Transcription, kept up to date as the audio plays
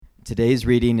Today's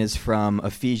reading is from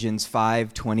Ephesians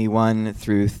 5:21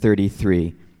 through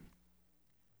 33.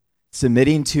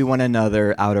 Submitting to one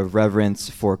another out of reverence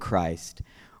for Christ.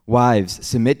 Wives,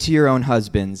 submit to your own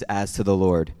husbands as to the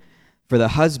Lord. For the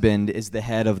husband is the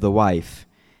head of the wife,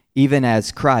 even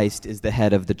as Christ is the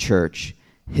head of the church,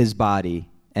 his body,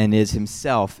 and is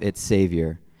himself its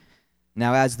Savior.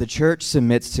 Now as the church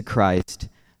submits to Christ,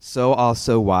 so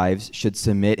also wives should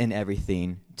submit in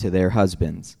everything to their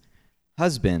husbands.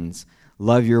 Husbands,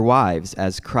 love your wives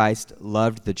as Christ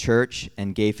loved the church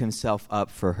and gave himself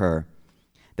up for her,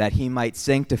 that he might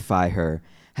sanctify her,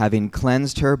 having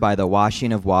cleansed her by the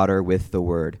washing of water with the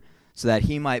word, so that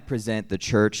he might present the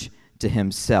church to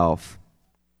himself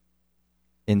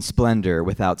in splendor,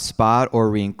 without spot or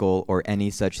wrinkle or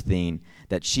any such thing,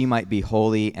 that she might be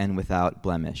holy and without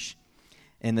blemish.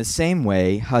 In the same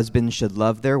way, husbands should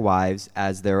love their wives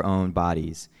as their own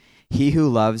bodies. He who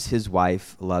loves his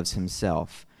wife loves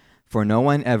himself. For no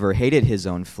one ever hated his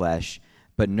own flesh,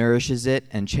 but nourishes it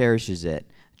and cherishes it,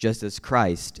 just as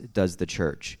Christ does the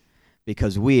church,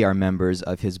 because we are members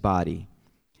of his body.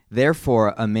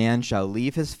 Therefore, a man shall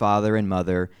leave his father and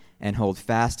mother and hold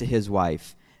fast to his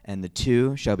wife, and the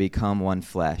two shall become one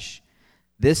flesh.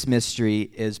 This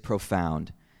mystery is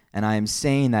profound, and I am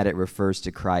saying that it refers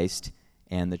to Christ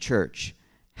and the church.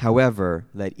 However,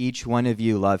 let each one of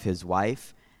you love his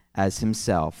wife as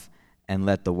himself, and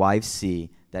let the wife see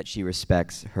that she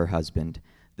respects her husband.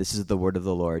 This is the word of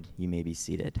the Lord. You may be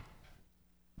seated.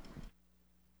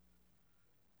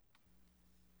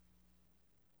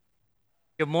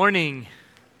 Good morning.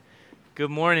 Good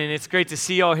morning. It's great to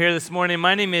see you all here this morning.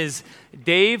 My name is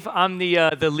Dave. I'm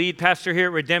the lead pastor here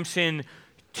at Redemption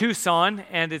Tucson,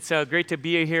 and it's great to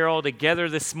be here all together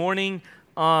this morning.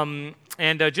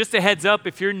 And just a heads up,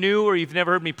 if you're new or you've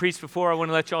never heard me preach before, I want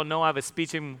to let you all know I have a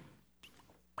speech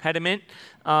impediment.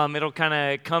 It'll kind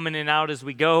of come in and out as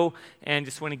we go, and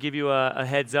just want to give you a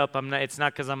heads up. It's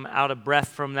not because I'm out of breath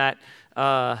from that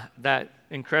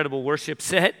incredible worship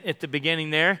set at the beginning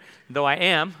there, though I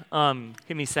am.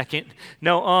 Give me a second.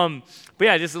 No, but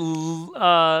yeah, just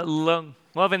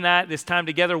loving this time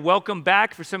together. Welcome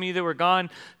back for some of you that were gone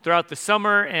throughout the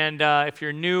summer, and if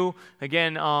you're new,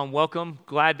 again, welcome.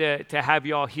 Glad to have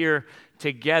you all here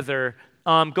together.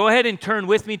 Go ahead and turn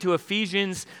with me to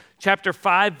Ephesians chapter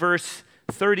 5, verse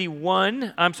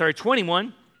 21.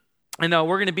 And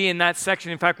we're going to be in that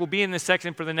section. In fact, we'll be in this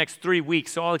section for the next 3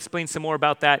 weeks, so I'll explain some more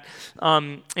about that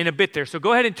in a bit there. So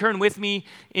go ahead and turn with me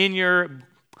in your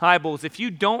Bibles. If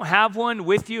you don't have one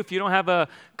with you, if you don't have a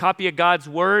copy of God's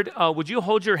Word, would you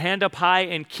hold your hand up high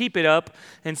and keep it up,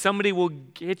 and somebody will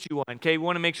get you one, okay? We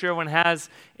want to make sure everyone has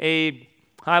a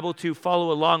Bible to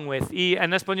follow along with. Y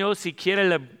en español, si quiere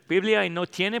la Biblia y no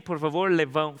tiene, por favor,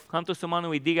 levanta su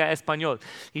mano y diga español.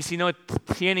 Y si no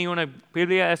tiene una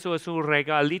Biblia, eso es un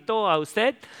regalito a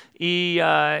usted. Y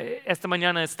esta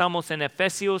mañana estamos en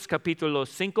Efesios capítulo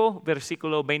 5,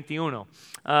 versículo 21.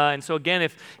 And so again,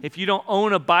 if you don't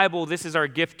own a Bible, this is our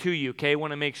gift to you, okay?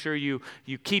 Want to make sure you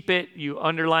keep it, you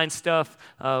underline stuff,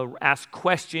 ask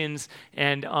questions,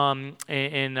 and want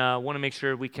to make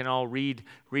sure we can all read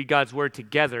God's Word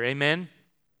together, amen?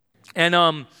 And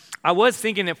I was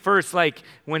thinking at first, like,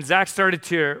 when Zach started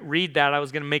to read that, I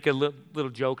was going to make a little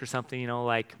joke or something,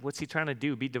 like, what's he trying to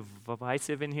do, be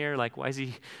divisive in here? Like, why is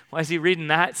he reading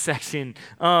that section?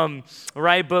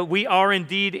 Right, but we are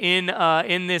indeed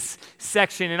in this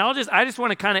section, and I just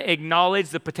want to kind of acknowledge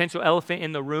the potential elephant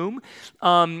in the room,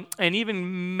 and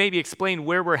even maybe explain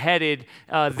where we're headed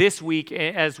this week,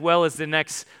 as well as the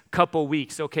next couple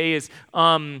weeks, okay,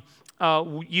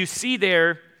 you see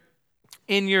there,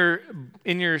 in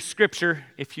your scripture,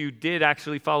 if you did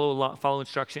actually follow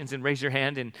instructions and raise your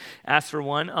hand and ask for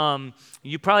one,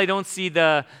 you probably don't see we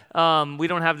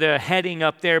don't have the heading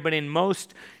up there, but in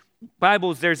most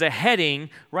Bibles, there's a heading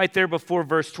right there before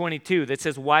verse 22 that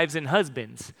says wives and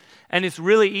husbands. And it's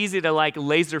really easy to like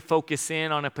laser focus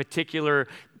in on a particular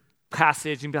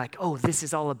passage and be like, oh, this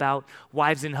is all about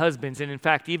wives and husbands. And in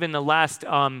fact, even the last,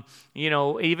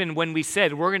 even when we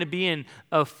said we're going to be in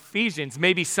Ephesians,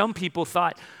 maybe some people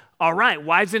thought, all right,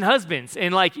 wives and husbands.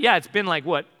 And like, yeah, it's been like,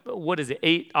 what is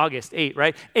it, August 8,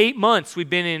 right? 8 months we've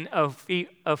been in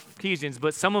Ephesians,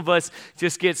 but some of us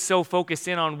just get so focused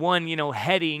in on one,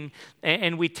 heading,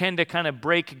 and we tend to kind of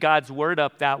break God's word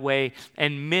up that way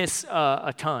and miss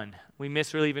a ton. We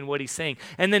miss really even what he's saying.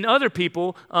 And then other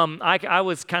people, I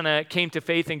was kind of came to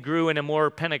faith and grew in a more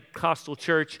Pentecostal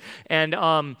church. And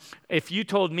if you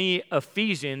told me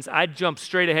Ephesians, I'd jump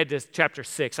straight ahead to chapter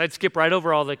 6. I'd skip right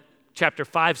over all the chapter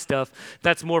 5 stuff,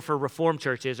 that's more for Reformed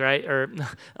churches, right? Or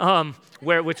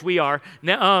which we are.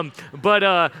 Now,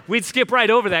 but we'd skip right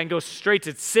over that and go straight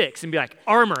to 6 and be like,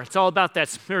 armor. It's all about that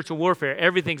spiritual warfare.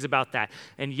 Everything's about that.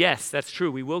 And yes, that's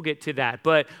true. We will get to that.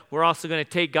 But we're also going to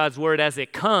take God's word as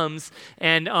it comes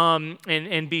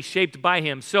and be shaped by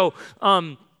him. So,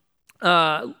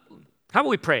 how about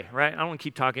we pray, right? I don't want to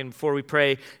keep talking before we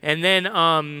pray. And then,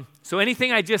 so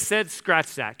anything I just said,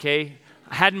 scratch that, okay?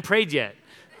 I hadn't prayed yet,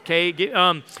 okay?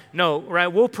 No, right?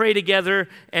 We'll pray together,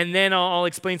 and then I'll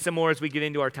explain some more as we get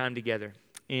into our time together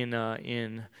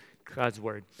in God's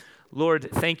word. Lord,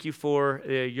 thank you for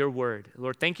your word.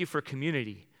 Lord, thank you for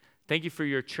community. Thank you for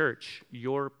your church,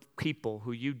 your people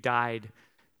who you died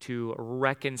to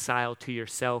reconcile to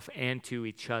yourself and to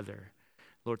each other.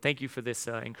 Lord, thank you for this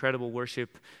incredible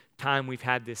worship time we've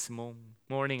had this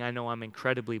morning. I know I'm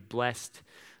incredibly blessed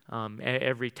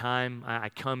every time I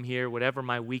come here, whatever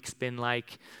my week's been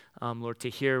like, Lord, to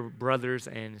hear brothers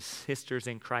and sisters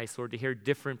in Christ, Lord, to hear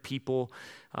different people,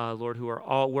 Lord, we're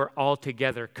all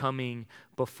together coming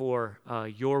before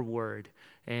your word.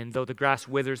 And though the grass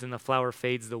withers and the flower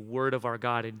fades, the word of our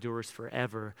God endures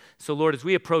forever. So, Lord, as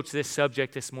we approach this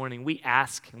subject this morning, we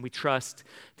ask and we trust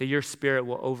that your Spirit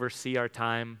will oversee our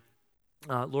time.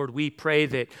 Lord, we pray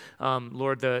that,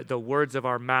 Lord, the words of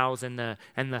our mouths and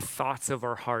the thoughts of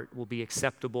our heart will be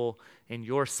acceptable in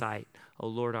your sight, O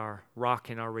Lord, our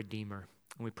rock and our Redeemer.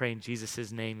 And we pray in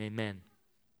Jesus' name, amen.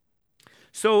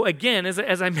 So again, as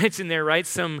I mentioned there, right,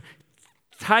 some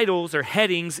titles or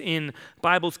headings in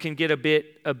Bibles can get a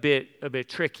bit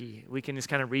tricky. We can just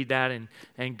kind of read that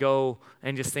and go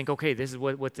and just think, okay, this is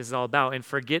what this is all about, and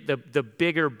forget the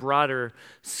bigger, broader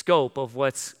scope of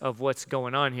what's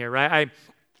going on here, right?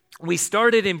 We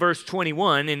started in verse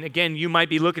 21, and again, you might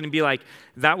be looking and be like,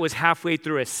 that was halfway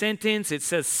through a sentence. It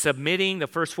says submitting, the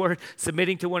first word,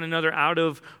 submitting to one another out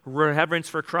of reverence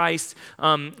for Christ.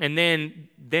 And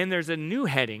then there's a new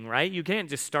heading, right? You can't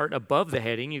just start above the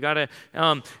heading. You got to,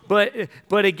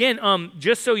 but again,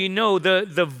 just so you know,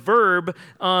 the verb,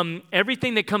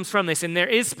 everything that comes from this, and there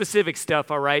is specific stuff,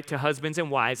 all right, to husbands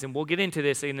and wives, and we'll get into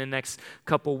this in the next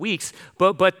couple weeks.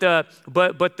 But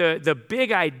the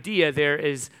big idea there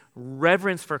is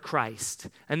reverence for Christ.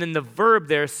 And then the verb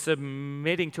there,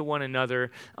 submitting to one another,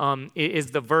 is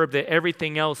the verb that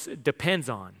everything else depends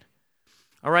on.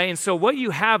 All right, and so what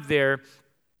you have there,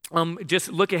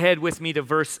 just look ahead with me to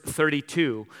verse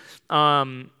 32.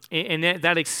 And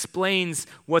that explains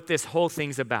what this whole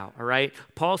thing's about, all right?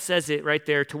 Paul says it right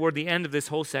there toward the end of this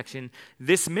whole section.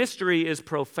 This mystery is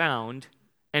profound,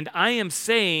 and I am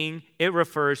saying it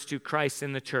refers to Christ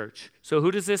in the church. So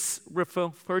who does this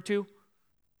refer to?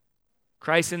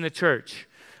 Christ in the church.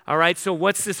 All right, so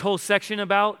what's this whole section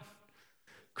about?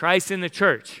 Christ in the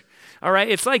church. All right,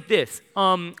 it's like this.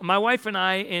 My wife and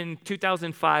I in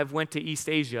 2005 went to East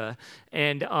Asia,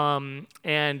 and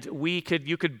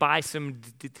you could buy some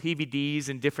DVDs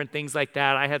and different things like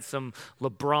that. I had some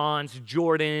LeBrons,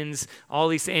 Jordans, all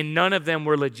these, and none of them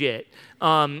were legit.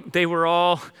 They were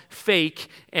all fake,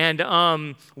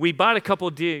 and we bought a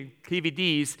couple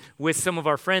DVDs with some of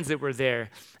our friends that were there.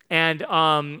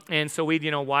 And so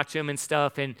we'd, watch them and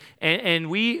stuff.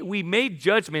 And we made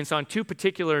judgments on two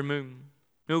particular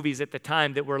movies at the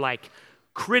time that were like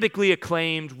critically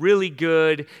acclaimed, really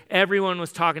good. Everyone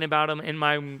was talking about them. And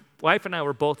my wife and I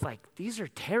were both like, these are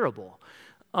terrible.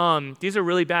 These are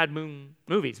really bad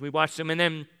movies. We watched them. And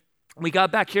then we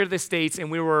got back here to the States and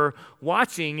we were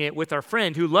watching it with our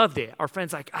friend who loved it. Our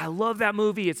friend's like, I love that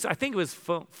movie. I think it was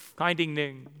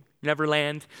Finding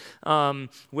Neverland,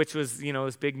 which was,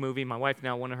 this big movie. My wife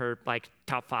now, one of her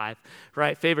top 5,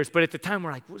 right, favorites. But at the time,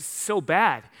 we're like, it was so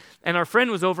bad. And our friend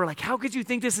was over like, how could you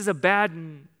think this is a bad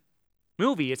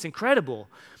movie? It's incredible.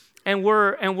 And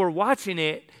we're watching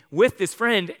it with this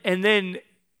friend, and then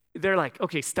they're like,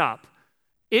 okay, stop.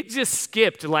 It just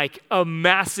skipped like a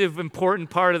massive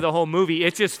important part of the whole movie.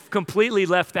 It just completely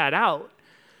left that out.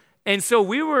 And so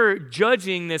we were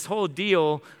judging this whole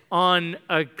deal on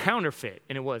a counterfeit,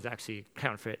 and it was actually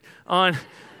counterfeit, on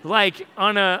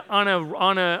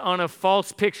a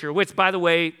false picture, which, by the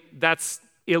way, that's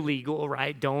illegal,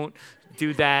 right? Don't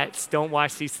do that. Don't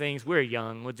watch these things. We're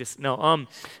young. We'll just no.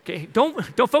 Okay.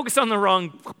 Don't focus on the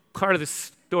wrong part of the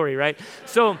story, right?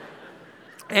 So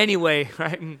anyway,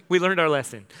 right? We learned our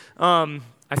lesson. I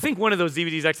think one of those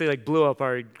DVDs actually blew up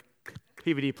our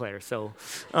DVD player. So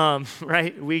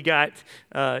right, we got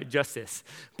justice,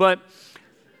 but.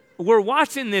 We're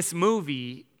watching this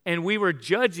movie, and we were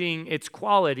judging its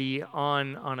quality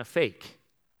on a fake.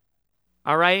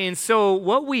 All right, and so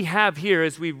what we have here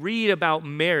as we read about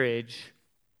marriage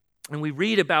And we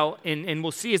read about, and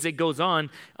we'll see as it goes on,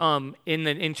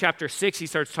 in chapter 6, he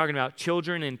starts talking about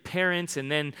children and parents,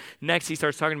 and then next he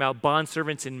starts talking about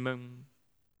bondservants and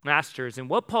masters. And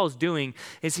what Paul's doing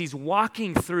is he's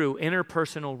walking through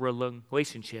interpersonal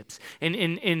relationships. And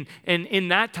in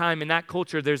that time, in that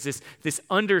culture, there's this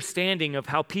understanding of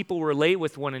how people relate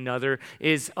with one another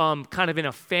is kind of in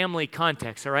a family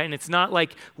context, all right? And it's not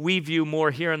like we view more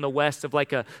here in the West of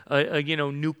like a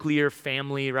nuclear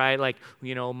family, right? Like,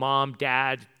 mom,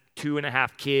 dad,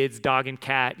 2.5 kids, dog and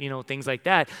cat, things like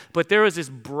that. But there was this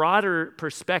broader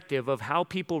perspective of how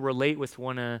people relate with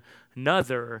one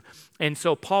another. And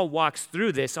so Paul walks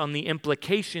through this on the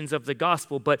implications of the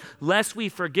gospel. But lest we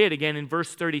forget, again, in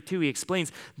verse 32, he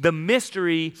explains the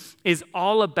mystery is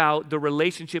all about the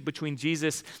relationship between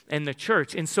Jesus and the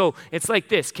church. And so it's like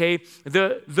this, okay?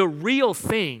 The real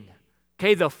thing,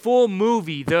 okay, the full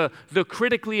movie, the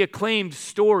critically acclaimed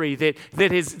story that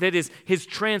has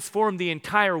transformed the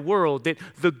entire world, that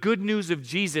the good news of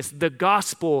Jesus, the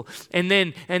gospel, and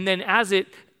then as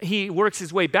he works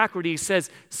his way backward, he says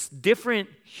different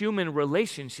human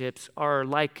relationships are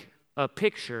like a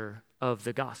picture of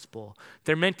the gospel.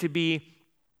 They're meant to be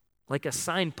like a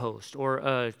signpost or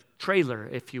a trailer,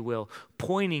 if you will,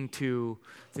 pointing to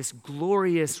this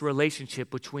glorious relationship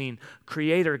between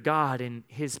Creator God and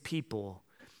his people,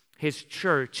 his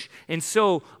church. And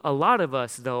so a lot of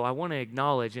us, though, I want to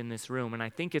acknowledge in this room, and I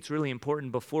think it's really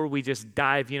important before we just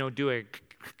dive, do a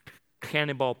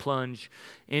cannonball plunge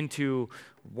into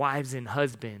wives and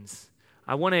husbands,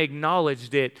 I want to acknowledge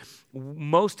that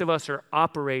most of us are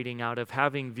operating out of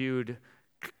having viewed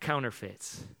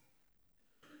counterfeits.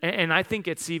 And I think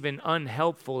it's even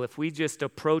unhelpful if we just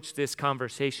approach this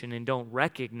conversation and don't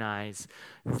recognize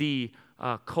the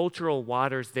cultural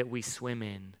waters that we swim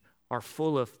in are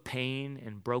full of pain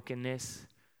and brokenness.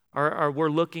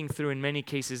 We're looking through, in many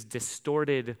cases,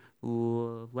 distorted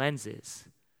lenses.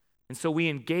 And so we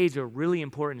engage a really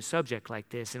important subject like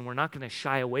this, and we're not going to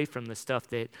shy away from the stuff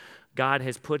that God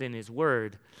has put in his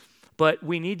word. But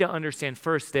we need to understand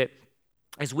first that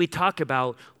as we talk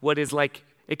about what is like,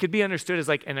 it could be understood as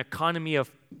like an economy of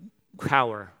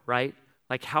power, right?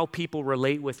 Like how people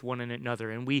relate with one another.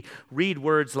 And we read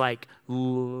words like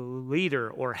leader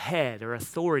or head or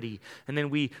authority, and then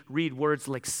we read words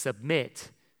like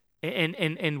submit.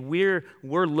 And we're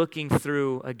looking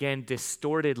through, again,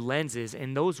 distorted lenses,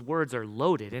 and those words are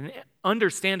loaded, and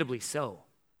understandably so.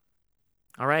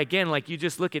 All right, again, like you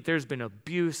just look at, there's been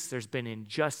abuse, there's been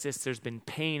injustice, there's been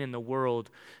pain in the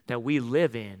world that we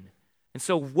live in. And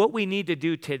so what we need to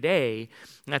do today,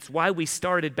 and that's why we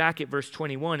started back at verse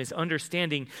 21, is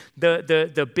understanding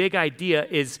the big idea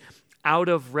is out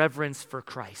of reverence for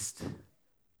Christ.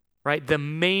 Right? The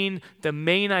main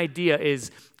idea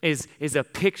is a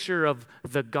picture of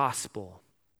the gospel.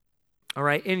 All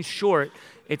right? In short,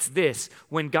 it's this.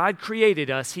 When God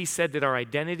created us, he said that our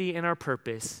identity and our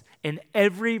purpose in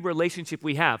every relationship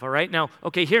we have, all right? Now,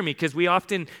 okay, hear me, because we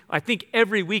often, I think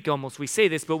every week almost we say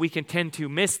this, but we can tend to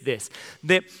miss this.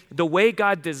 That the way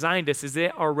God designed us is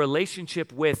that our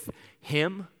relationship with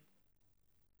him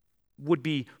would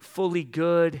be fully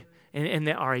good, and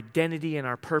that our identity and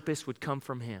our purpose would come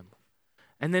from him.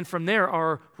 And then from there,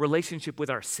 our relationship with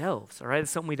ourselves, all right?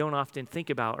 It's something we don't often think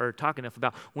about or talk enough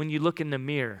about. When you look in the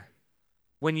mirror,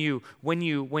 when you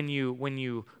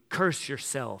curse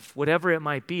yourself, whatever it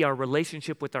might be, our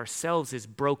relationship with ourselves is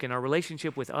broken. Our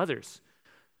relationship with others,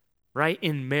 right?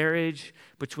 In marriage,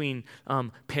 between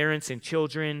parents and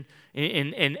children,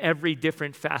 in every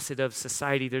different facet of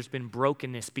society, there's been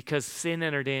brokenness because sin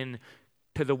entered in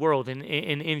to the world. And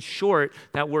in short,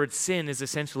 that word sin is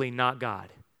essentially not God.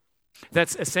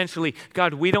 That's essentially,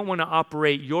 God, we don't want to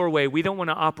operate your way. We don't want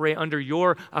to operate under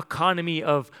your economy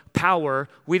of power.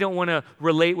 We don't want to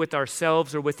relate with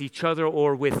ourselves or with each other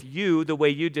or with you the way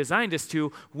you designed us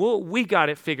to. We got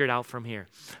it figured out from here.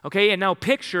 Okay, and now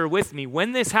picture with me,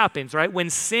 when this happens, right,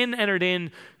 when sin entered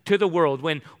in to the world,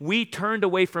 when we turned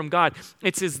away from God,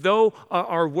 it's as though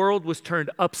our world was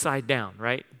turned upside down,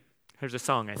 right? There's a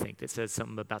song, I think, that says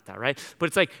something about that, right? But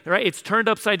it's like, right, it's turned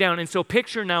upside down. And so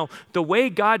picture now, the way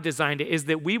God designed it is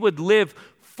that we would live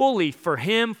fully for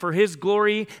him, for his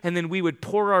glory, and then we would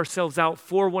pour ourselves out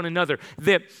for one another.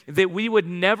 That we would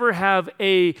never have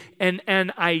an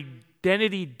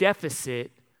identity deficit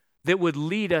that would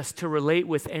lead us to relate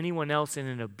with anyone else in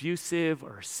an abusive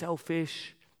or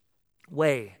selfish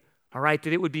way. All right,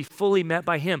 that it would be fully met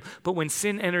by him. But when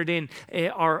sin entered in,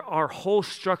 our whole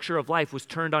structure of life was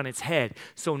turned on its head.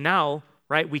 So now,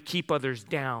 right, we keep others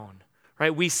down.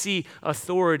 Right? We see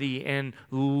authority and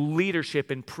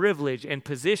leadership and privilege and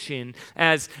position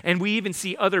and we even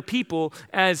see other people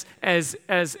as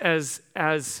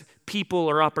people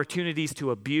or opportunities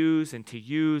to abuse and to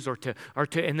use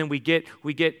and then we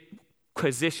get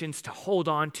positions to hold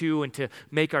on to and to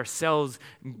make ourselves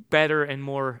better and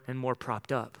more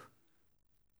propped up.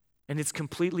 And it's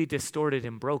completely distorted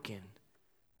and broken.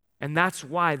 And that's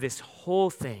why this whole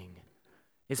thing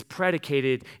is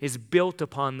built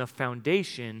upon the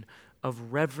foundation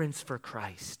of reverence for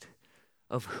Christ,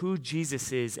 of who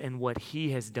Jesus is and what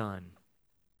he has done.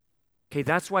 Okay,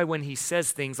 that's why when he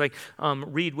says things like,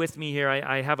 read with me here,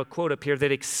 I have a quote up here that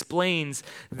explains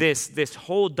this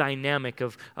whole dynamic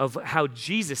of how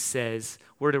Jesus says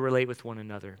we're to relate with one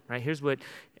another, right? Here's what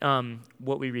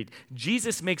we read.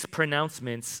 Jesus makes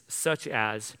pronouncements such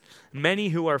as, many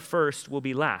who are first will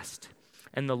be last,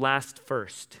 and the last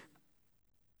first.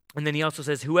 And then he also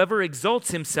says, whoever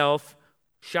exalts himself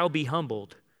shall be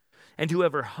humbled, and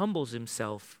whoever humbles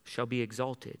himself shall be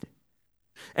exalted.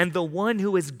 And the one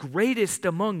who is greatest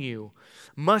among you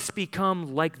must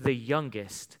become like the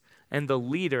youngest, and the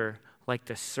leader like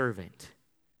the servant.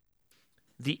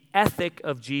 The ethic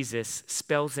of Jesus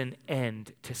spells an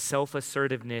end to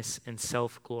self-assertiveness and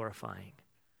self-glorifying.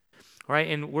 All right,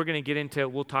 and we're going to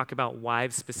we'll talk about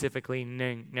wives specifically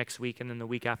next week and then the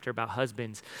week after about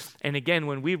husbands. And again,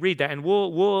 when we read that, and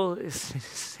we'll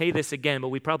say this again, but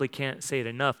we probably can't say it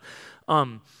enough,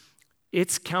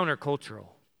 it's countercultural.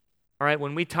 All right,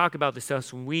 when we talk about this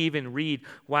stuff, when we even read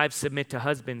wives submit to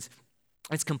husbands,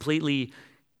 it's completely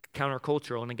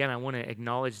countercultural. And again, I want to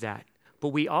acknowledge that. But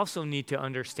we also need to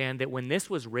understand that when this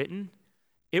was written,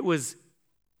 it was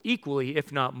equally,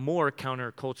 if not more,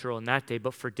 countercultural in that day,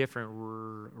 but for different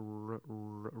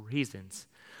reasons.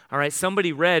 All right,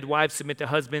 somebody read wives submit to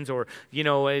husbands, or,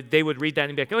 they would read that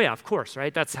and be like, oh yeah, of course,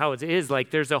 right? That's how it is.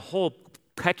 Like there's a whole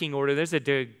pecking order. There's a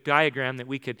diagram that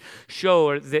we could show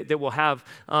or that we'll have,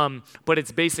 but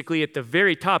it's basically at the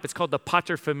very top. It's called the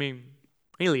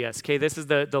paterfamilias. Okay, this is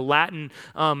the Latin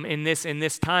in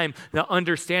this time, the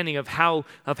understanding of how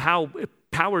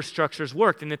power structures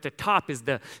worked. And at the top is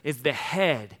the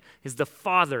head, is the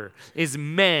father, is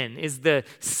men, is the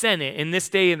Senate. In this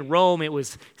day in Rome, it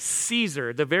was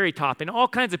Caesar, the very top, and all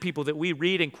kinds of people that we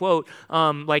read and quote,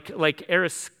 like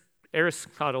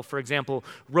Aristotle, for example,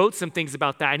 wrote some things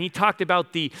about that, and he talked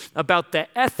about the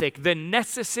ethic, the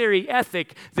necessary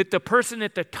ethic that the person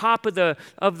at the top of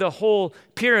the whole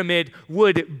pyramid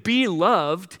would be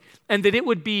loved, and that it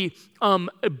would be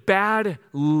bad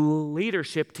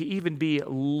leadership to even be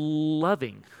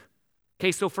loving.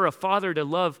 Okay, so for a father to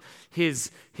love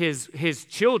his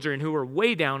children who are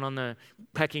way down on the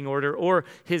pecking order, or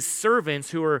his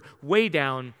servants who are way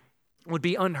down, would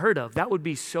be unheard of. That would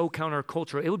be so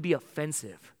countercultural. It would be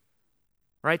offensive,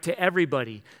 right, to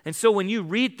everybody. And so when you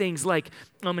read things like,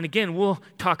 and again, we'll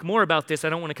talk more about this. I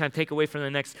don't want to kind of take away from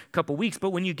the next couple weeks, but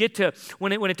when you get to,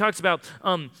 when it talks about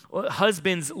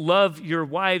husbands love your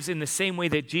wives in the same way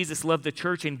that Jesus loved the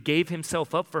church and gave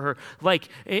himself up for her, like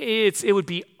it would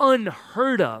be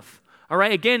unheard of. All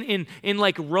right, again, in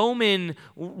like Roman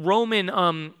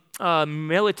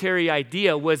military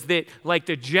idea was that like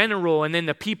the general and then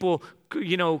the people,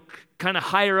 kind of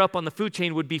higher up on the food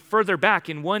chain would be further back.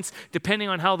 And once, depending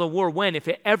on how the war went, if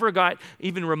it ever got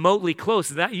even remotely close,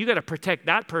 that you got to protect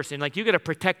that person. Like you got to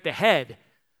protect the head.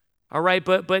 All right,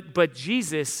 but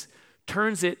Jesus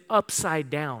turns it upside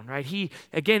down, right?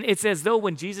 It's as though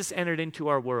when Jesus entered into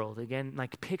our world, again,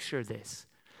 like picture this.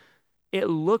 It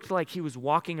looked like he was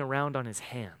walking around on his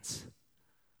hands.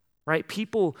 Right?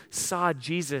 People saw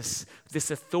Jesus, this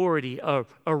authority, a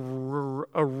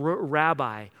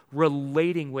rabbi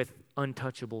relating with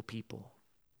untouchable people.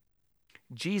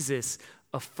 Jesus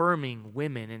affirming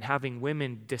women and having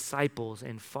women disciples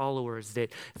and followers that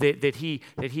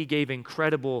he gave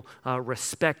incredible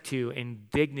respect to and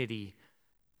dignity.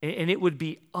 And it would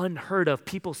be unheard of.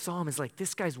 People saw him as like,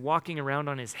 this guy's walking around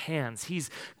on his hands. He's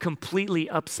completely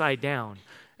upside down.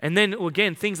 And then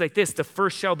again, things like this, the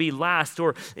first shall be last,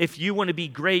 or if you want to be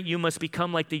great, you must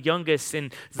become like the youngest,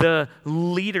 and the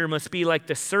leader must be like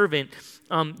the servant.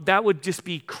 That would just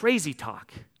be crazy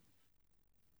talk.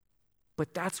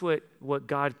 But that's what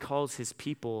God calls his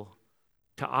people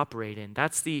to operate in.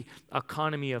 That's the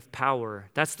economy of power.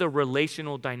 That's the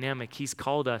relational dynamic he's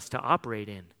called us to operate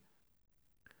in.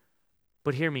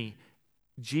 But hear me,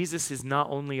 Jesus is not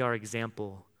only our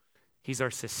example, he's our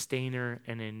sustainer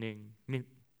and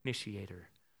initiator.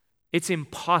 It's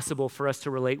impossible for us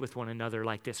to relate with one another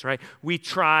like this, right? We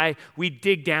try, we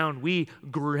dig down, we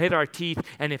grit our teeth,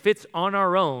 and if it's on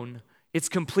our own, it's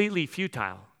completely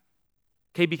futile.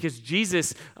 Okay, because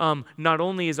Jesus not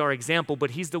only is our example,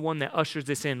 but he's the one that ushers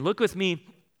this in. Look with me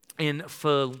in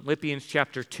Philippians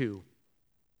chapter 2,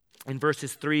 in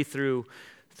verses 3 through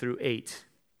 8.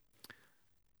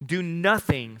 Do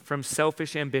nothing from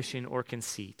selfish ambition or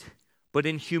conceit, but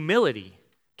in humility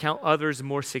count others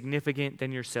more significant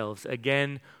than yourselves.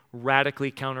 Again,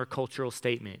 radically countercultural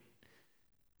statement.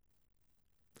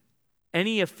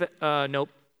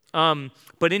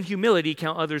 But in humility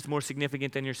count others more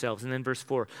significant than yourselves. And then verse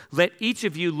 4, let each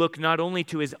of you look not only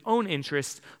to his own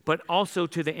interest, but also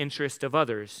to the interest of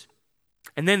others.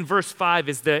 And then verse 5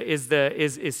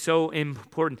 is so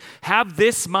important. Have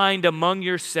this mind among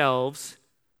yourselves,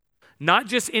 not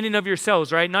just in and of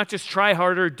yourselves, right? Not just try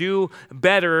harder, do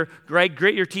better, right?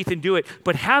 Grit your teeth and do it.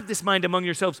 But have this mind among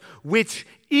yourselves, which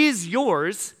is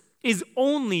yours, is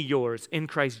only yours in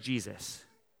Christ Jesus.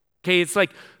 Okay, it's like,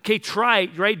 okay, try,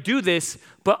 right? Do this,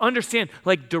 but understand,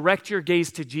 like, direct your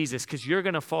gaze to Jesus, because you're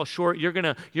going to fall short. You're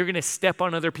going to step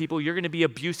on other people. You're going to be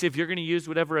abusive. You're going to use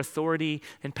whatever authority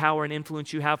and power and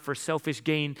influence you have for selfish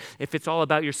gain if it's all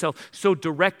about yourself. So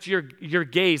direct your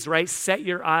gaze, right? Set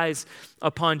your eyes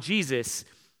upon Jesus.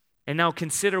 And now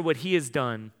consider what he has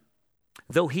done.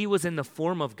 Though he was in the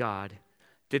form of God,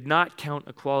 did not count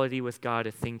equality with God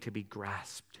a thing to be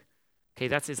grasped. Okay,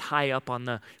 that's as high up on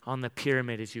the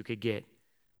pyramid as you could get.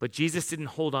 But Jesus didn't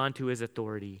hold on to his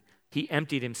authority. He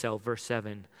emptied himself, verse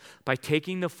 7, by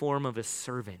taking the form of a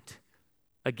servant.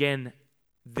 Again,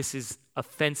 this is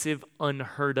offensive,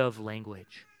 unheard of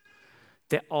language.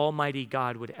 That Almighty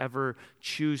God would ever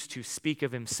choose to speak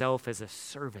of himself as a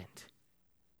servant.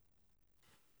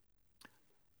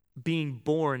 Being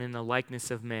born in the likeness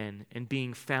of men and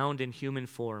being found in human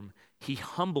form, he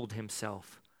humbled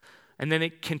himself. And then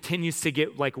it continues to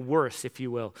get like worse, if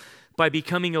you will, by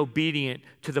becoming obedient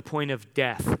to the point of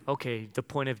death. Okay, the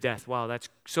point of death. Wow, that's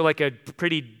so like a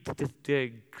pretty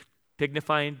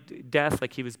dignified death,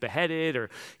 like he was beheaded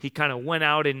or he kind of went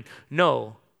out and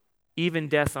no, even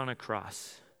death on a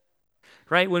cross.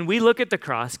 Right? When we look at the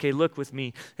cross, okay, look with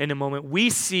me in a moment,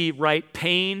 we see, right,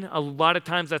 pain. A lot of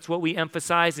times that's what we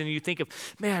emphasize. And you think of,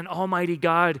 man, Almighty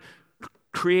God,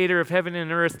 creator of heaven and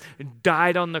earth,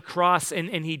 died on the cross,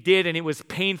 and he did, and it was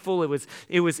painful,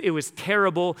 it was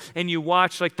terrible, and you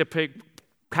watch like the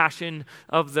passion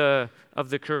of the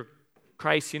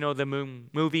Christ, the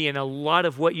movie, and a lot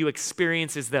of what you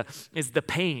experience is the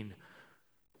pain.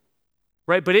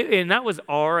 Right, but and that was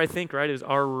I think, right? It was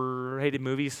R-rated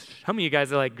movies. How many of you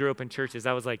guys like grew up in churches?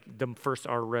 That was like the first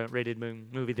R-rated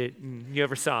movie that you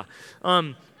ever saw.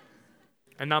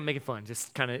 I'm not making fun,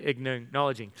 just kind of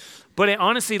acknowledging. But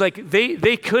honestly, like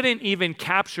they couldn't even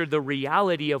capture the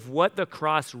reality of what the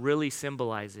cross really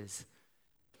symbolizes.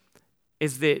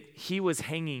 Is that he was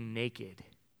hanging naked.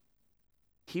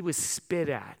 He was spit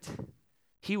at.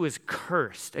 He was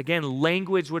cursed. Again,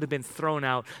 language would have been thrown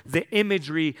out. The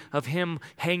imagery of him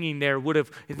hanging there would have,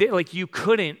 like you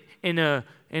couldn't in a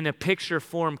picture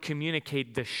form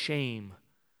communicate the shame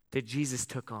that Jesus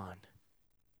took on.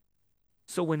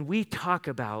 So when we talk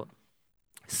about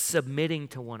submitting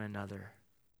to one another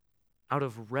out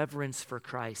of reverence for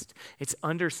Christ, it's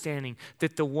understanding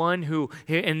that the one who,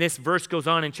 and this verse goes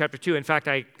on in chapter 2. In fact,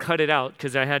 I cut it out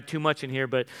because I had too much in here,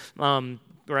 but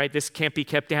right, this can't be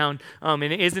kept down, and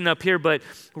it isn't up here, but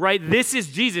right, this is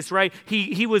Jesus, right?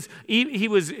 He was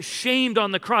shamed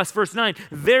on the cross, verse 9.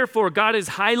 Therefore, God has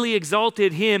highly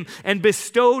exalted him and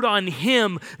bestowed on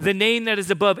him the name that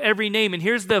is above every name. And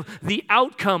here's the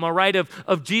outcome, all right,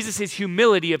 of Jesus'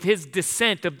 humility, of his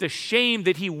descent, of the shame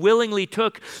that he willingly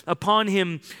took upon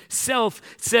himself.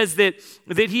 It says that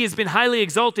he has been highly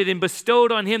exalted and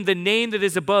bestowed on him the name that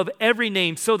is above every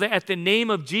name, so that at the name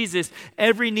of Jesus,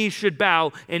 every knee should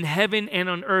bow in heaven and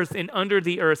on earth and under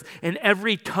the earth, and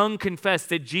every tongue confess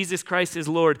that Jesus Christ is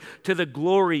Lord, to the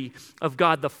glory of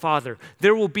God the Father.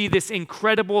 There will be this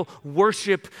incredible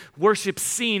worship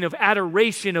scene of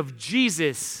adoration of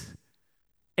Jesus.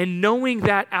 And knowing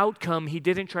that outcome, he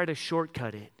didn't try to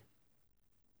shortcut it,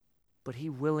 but he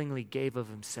willingly gave of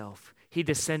himself. He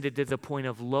descended to the point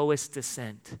of lowest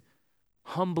descent,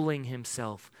 humbling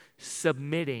himself,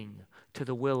 submitting to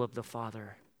the will of the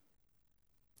Father,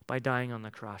 by dying on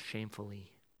the cross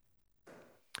shamefully.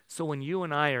 So when you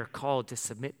and I are called to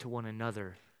submit to one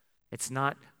another, it's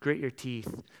not grit your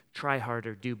teeth, try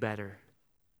harder, do better.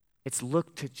 It's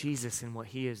look to Jesus and what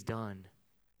he has done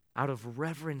out of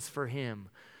reverence for him.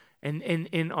 And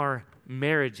in our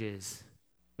marriages,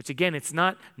 which again, it's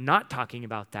not talking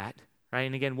about that, right?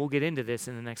 And again, we'll get into this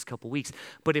in the next couple weeks.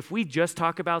 But if we just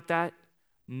talk about that,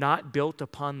 not built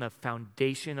upon the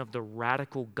foundation of the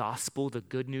radical gospel, the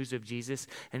good news of Jesus,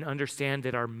 and understand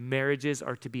that our marriages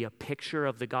are to be a picture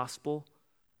of the gospel.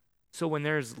 So when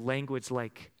there's language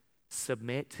like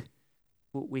submit,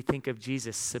 we think of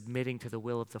Jesus submitting to the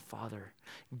will of the Father,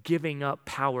 giving up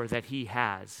power that he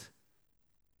has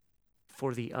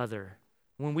for the other.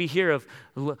 When we hear of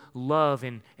love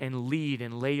and lead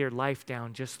and lay your life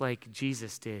down just like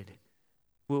Jesus did,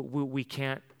 we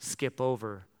can't skip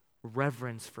over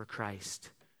reverence for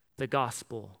Christ, the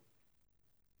gospel.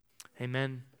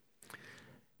 Amen.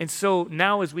 And so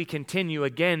now as we continue,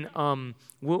 again,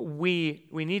 we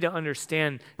need to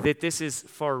understand that this is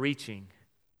far-reaching.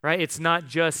 Right? It's not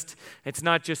just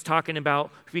talking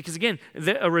about, because again,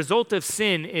 a result of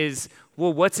sin is,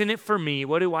 well, what's in it for me?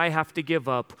 What do I have to give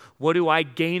up? What do I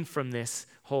gain from this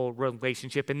whole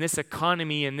relationship? And this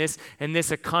economy and this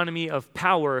economy of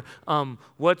power,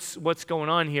 what's going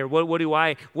on here?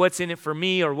 What's in it for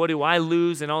me, or what do I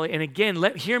lose? And all. And again,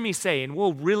 hear me say, and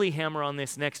we'll really hammer on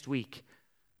this next week.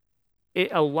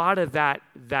 A lot of that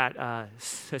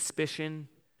suspicion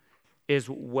is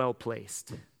well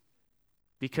placed.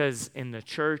 Because in the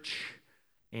church,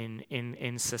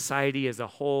 in society as a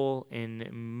whole, in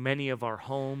many of our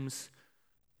homes,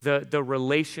 the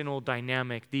relational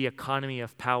dynamic, the economy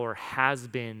of power has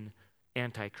been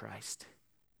Antichrist.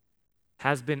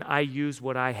 Has been, I use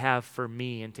what I have for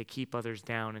me and to keep others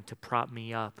down and to prop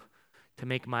me up, to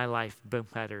make my life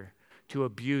better, to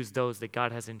abuse those that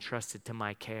God has entrusted to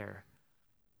my care.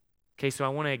 Okay, so I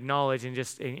want to acknowledge and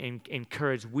just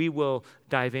encourage, we will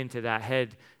dive into that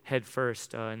head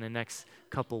first in the next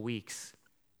couple weeks.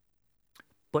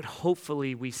 But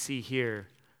hopefully we see here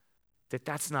that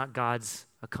that's not God's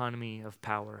economy of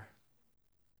power.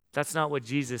 That's not what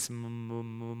Jesus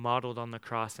modeled on the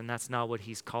cross, and that's not what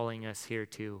he's calling us here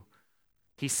to.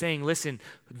 He's saying, listen,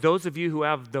 those of you who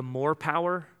have the more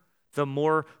power, the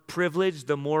more privilege,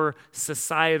 the more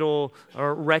societal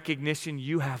recognition,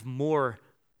 you have more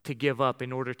to give up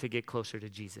in order to get closer to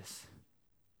Jesus.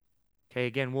 Okay,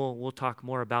 again, we'll talk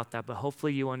more about that, but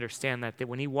hopefully you understand that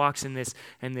when he walks in this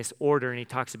order and he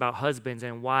talks about husbands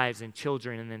and wives and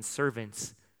children and then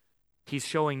servants, he's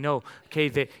showing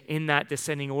that in that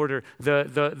descending order,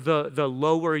 the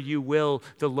lower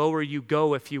you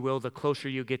go, if you will, the closer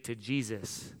you get to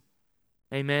Jesus.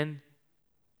 Amen.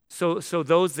 So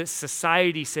those that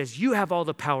society says, you have all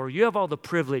the power, you have all the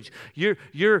privilege,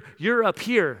 you're up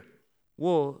here.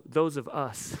 Well, those of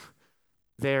us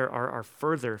there are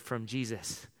further from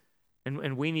Jesus.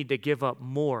 And we need to give up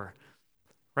more,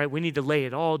 right? We need to lay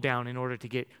it all down in order to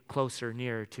get closer,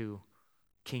 nearer to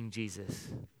King Jesus,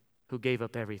 who gave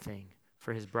up everything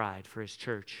for his bride, for his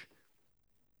church.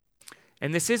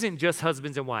 And this isn't just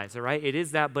husbands and wives, all right? It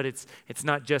is that, but it's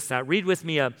not just that. Read with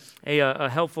me a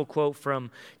helpful quote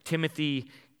from Timothy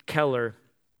Keller,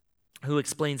 who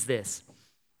explains this.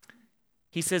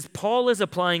 He says, Paul is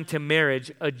applying to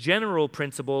marriage a general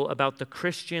principle about the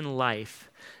Christian life,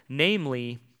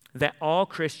 namely that all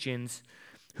Christians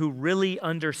who really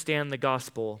understand the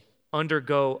gospel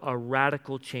undergo a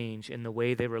radical change in the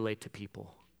way they relate to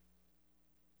people.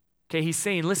 Okay, he's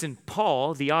saying, listen,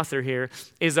 Paul, the author here,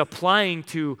 is applying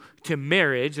to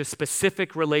marriage a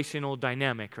specific relational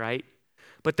dynamic, right?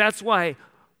 But that's why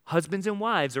husbands and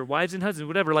wives, or wives and husbands,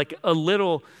 whatever, like a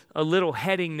little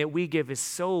heading that we give is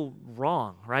so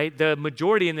wrong, right? The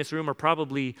majority in this room are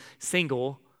probably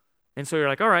single, and so you're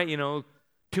like, all right,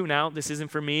 tune out, this isn't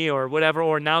for me, or whatever,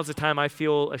 or now's the time I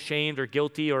feel ashamed or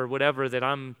guilty or whatever that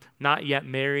I'm not yet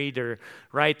married, or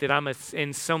right, that I'm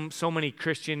in so many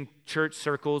Christian church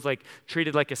circles, like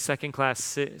treated like a second-class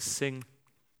citizen.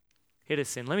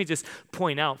 Let me just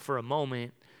point out for a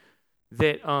moment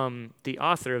that the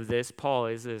author of this, Paul,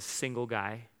 is a single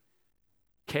guy,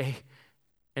 okay?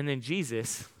 And then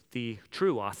Jesus, the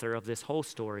true author of this whole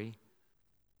story,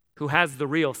 who has the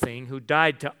real thing, who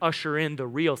died to usher in the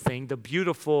real thing, the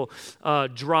beautiful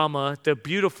drama, the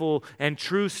beautiful and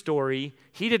true story,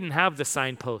 he didn't have the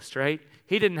signpost, right?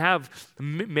 He didn't have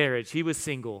marriage. He was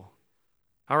single.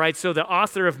 All right, so the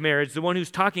author of marriage, the one who's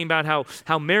talking about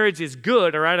how marriage is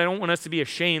good, all right, I don't want us to be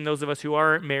ashamed, those of us who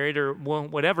aren't married or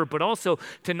whatever, but also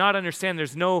to not understand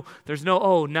there's no,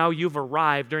 oh, now you've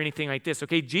arrived or anything like this,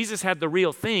 okay? Jesus had the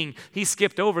real thing. He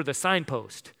skipped over the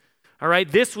signpost. All right,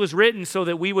 this was written so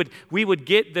that we would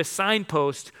get the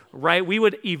signpost, right? We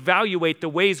would evaluate the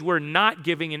ways we're not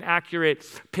giving an accurate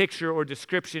picture or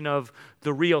description of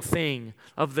the real thing,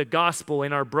 of the gospel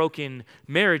in our broken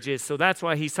marriages. So that's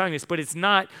why he's talking this. But it's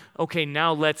not, okay,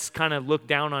 now let's kind of look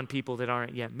down on people that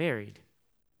aren't yet married.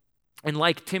 And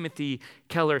like Timothy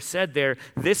Keller said there,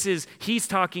 he's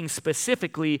talking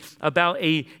specifically about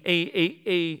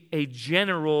a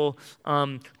general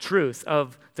truth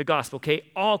of the gospel, okay?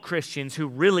 All Christians who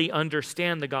really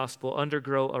understand the gospel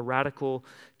undergo a radical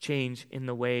change in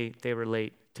the way they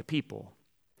relate to people.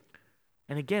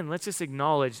 And again, let's just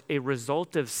acknowledge a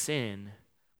result of sin.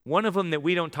 One of them that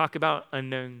we don't talk about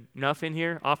enough in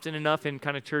here, often enough in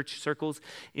kind of church circles,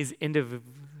 is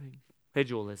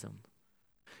individualism.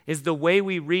 Is the way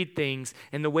we read things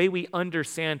and the way we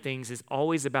understand things is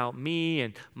always about me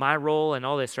and my role and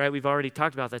all this, right? We've already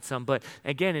talked about that some. But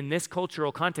again, in this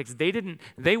cultural context,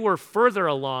 they were further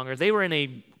along, or they were in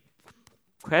a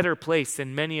better place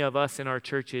than many of us in our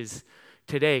churches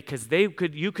today, because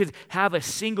you could have a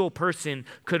single person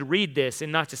could read this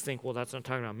and not just think, well, that's not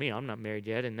talking about me, I'm not married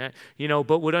yet, and that,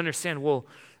 but would understand, well,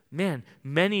 man,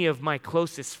 many of my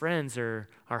closest friends are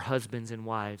husbands and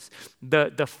wives.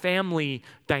 The family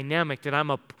dynamic that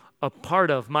I'm a part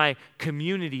of, my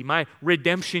community, my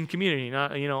redemption community,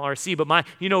 not, RC, but my,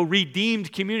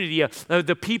 redeemed community,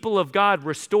 the people of God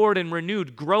restored and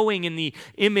renewed, growing in the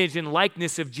image and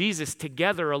likeness of Jesus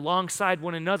together alongside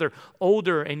one another,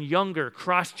 older and younger,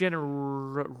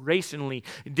 cross-generationally,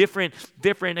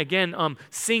 different, again,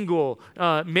 single,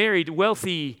 married,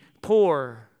 wealthy,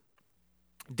 poor,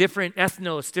 different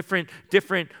ethnos,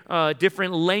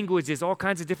 different languages, all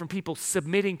kinds of different people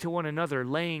submitting to one another,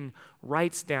 laying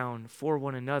rights down for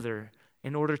one another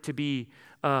in order to be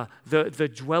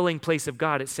the dwelling place of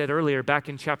God. It said earlier back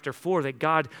in chapter 4 that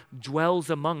God dwells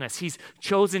among us. He's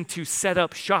chosen to set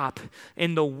up shop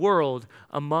in the world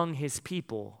among his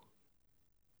people.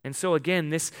 And so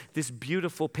again, this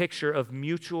beautiful picture of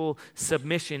mutual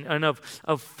submission and of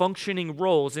functioning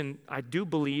roles, and I do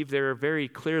believe there are very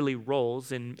clearly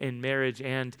roles in marriage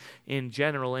and in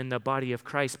general in the body of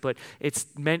Christ, but it's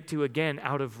meant to, again,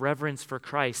 out of reverence for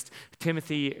Christ.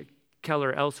 Timothy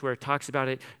Keller elsewhere talks about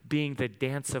it being the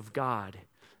dance of God,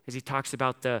 as he talks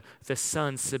about the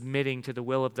Son submitting to the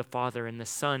will of the Father, and the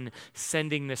Son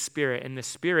sending the Spirit, and the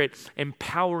Spirit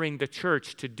empowering the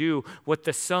church to do what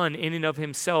the Son in and of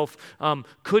himself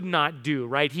could not do,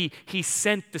 right? He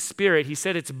sent the Spirit. He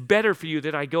said, it's better for you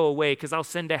that I go away, because I'll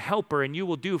send a helper, and you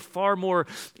will do far more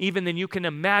even than you can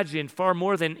imagine, far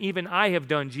more than even I have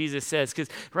done, Jesus says. Because,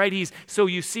 right, so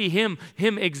you see him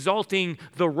exalting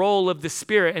the role of the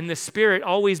Spirit, and the Spirit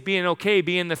always being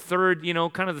the third,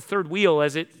 kind of the third wheel,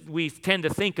 as we tend to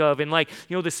think of, and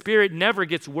the Spirit never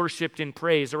gets worshiped and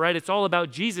praised, all right? It's all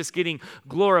about Jesus getting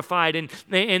glorified, and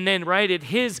then, right, at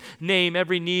his name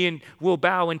every knee will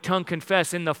bow and tongue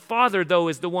confess, and the Father, though,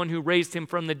 is the one who raised him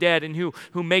from the dead and who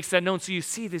makes that known. So you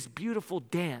see this beautiful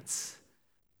dance,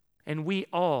 and we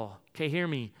all, okay, hear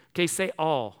me, okay, say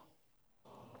all.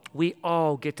 We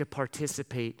all get to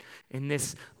participate in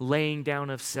this laying down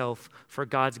of self for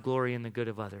God's glory and the good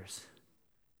of others.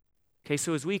 Okay,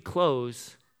 so as we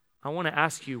close, I want to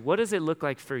ask you, what does it look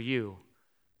like for you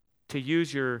to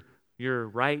use your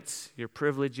rights, your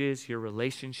privileges, your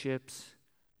relationships,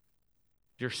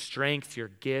 your strength, your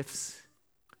gifts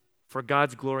for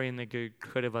God's glory and the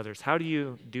good of others? How do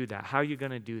you do that? How are you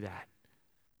going to do that?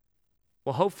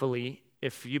 Well, hopefully,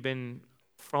 if you've been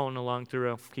following along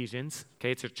through Ephesians,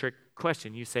 okay, it's a trick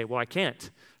question. You say, well, I can't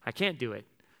do it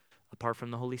apart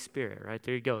from the Holy Spirit, right?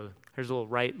 There you go. Here's a little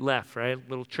right, left, right?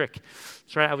 Little trick.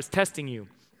 That's right, I was testing you.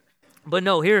 But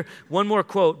no, here, one more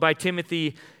quote by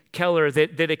Timothy Keller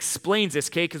that explains this,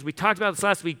 okay? Because we talked about this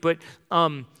last week, but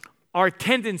our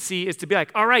tendency is to be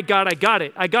like, all right, God, I got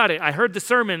it. I heard the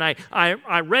sermon.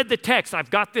 I read the text.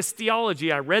 I've got this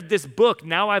theology. I read this book.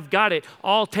 Now I've got it.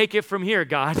 I'll take it from here,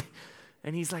 God.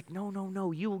 And he's like,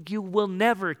 no, you will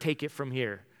never take it from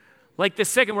here. Like the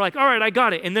second we're like, all right, I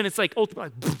got it. And then it's like,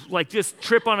 like just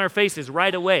trip on our faces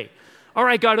right away. All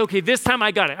right, God, okay, this time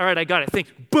I got it. All right, I got it.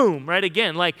 Think, boom, right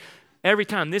again. Like every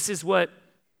time. This is what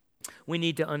we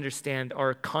need to understand,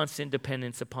 our constant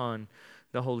dependence upon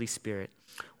the Holy Spirit.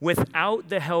 Without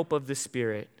the help of the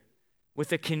Spirit,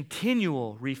 with a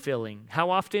continual refilling, how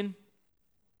often?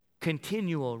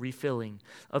 Continual refilling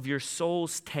of your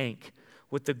soul's tank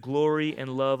with the glory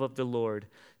and love of the Lord,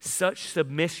 such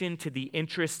submission to the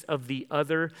interests of the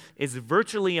other is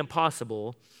virtually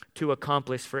impossible to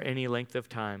accomplish for any length of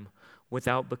time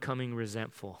without becoming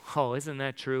resentful. Oh, isn't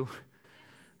that true?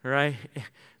 Right?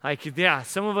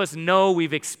 Some of us know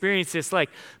we've experienced this, like,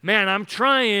 man, I'm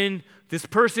trying, this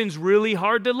person's really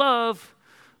hard to love.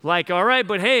 Like, all right,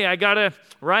 but hey, I gotta,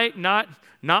 right, not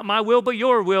my will, but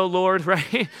your will, Lord,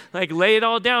 right? Like lay it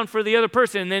all down for the other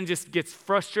person, and then just gets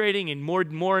frustrating and more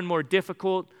and more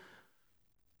difficult.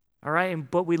 All right,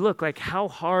 but we look like, how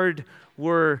hard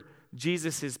were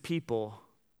Jesus's people?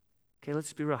 Okay,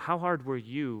 let's be real. How hard were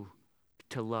you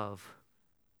to love?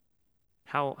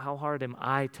 How hard am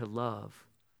I to love?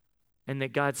 And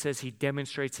that God says he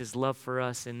demonstrates his love for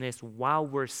us in this, while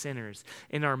we're sinners,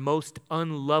 in our most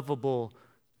unlovable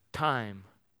time,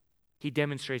 he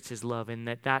demonstrates his love, and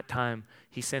at that time,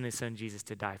 he sent his son Jesus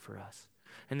to die for us.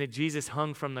 And that Jesus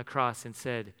hung from the cross and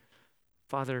said,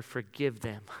 Father, forgive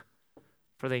them,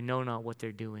 for they know not what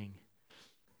they're doing.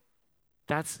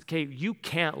 You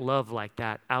can't love like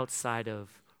that outside of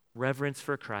reverence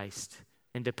for Christ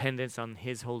and dependence on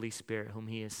his Holy Spirit whom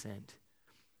he has sent.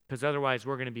 Because otherwise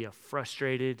we're going to be a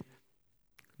frustrated,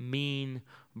 mean,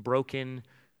 broken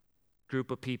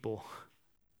group of people,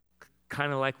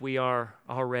 kind of like we are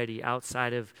already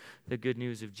outside of the good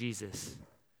news of Jesus.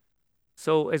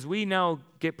 So as we now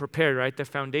get prepared, right, the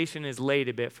foundation is laid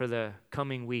a bit for the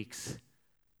coming weeks.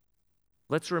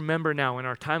 Let's remember now in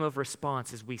our time of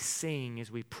response, as we sing, as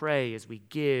we pray, as we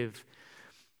give,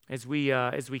 as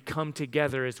we come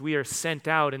together, as we are sent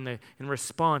out in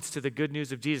response to the good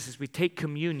news of Jesus, as we take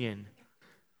communion,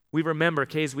 we remember,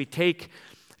 as we take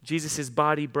Jesus'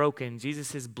 body broken,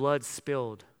 Jesus' blood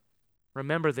spilled,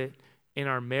 remember that in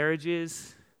our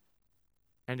marriages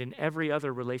and in every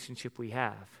other relationship we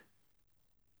have,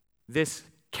 this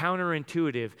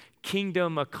counterintuitive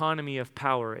kingdom economy of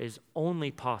power is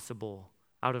only possible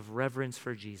out of reverence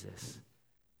for Jesus.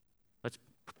 Let's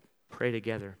pray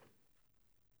together.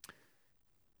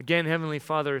 Again, Heavenly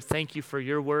Father, thank you for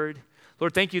your word.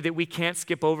 Lord, thank you that we can't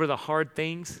skip over the hard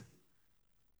things.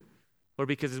 Lord,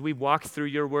 because as we walk through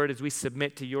your word, as we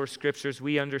submit to your scriptures,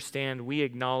 we understand, we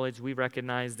acknowledge, we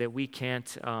recognize that we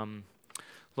can't,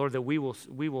 Lord, that we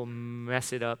will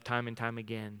mess it up time and time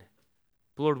again.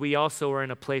 But Lord, we also are in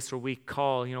a place where we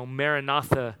call,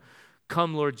 Maranatha,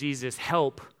 come, Lord Jesus,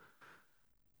 help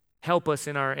us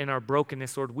in our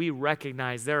brokenness, Lord. We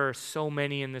recognize there are so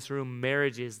many in this room,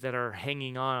 marriages that are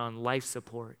hanging on life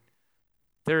support.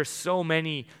 There are so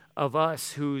many of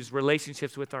us whose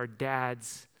relationships with our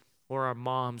dads or our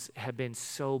moms have been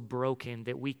so broken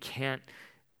that we can't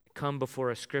come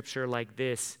before a scripture like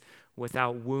this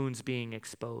without wounds being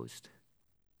exposed.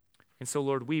 And so,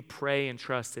 Lord, we pray and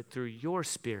trust that through your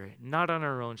Spirit, not on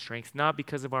our own strength, not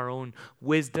because of our own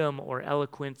wisdom or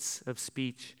eloquence of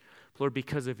speech, Lord,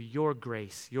 because of your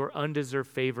grace, your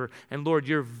undeserved favor, and Lord,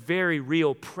 your very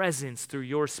real presence through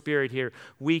your Spirit here,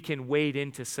 we can wade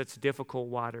into such difficult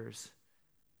waters.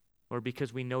 Lord,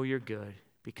 because we know you're good,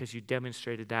 because you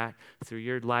demonstrated that through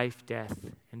your life, death,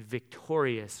 and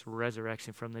victorious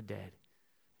resurrection from the dead.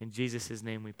 In Jesus'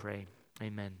 name we pray.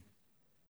 Amen.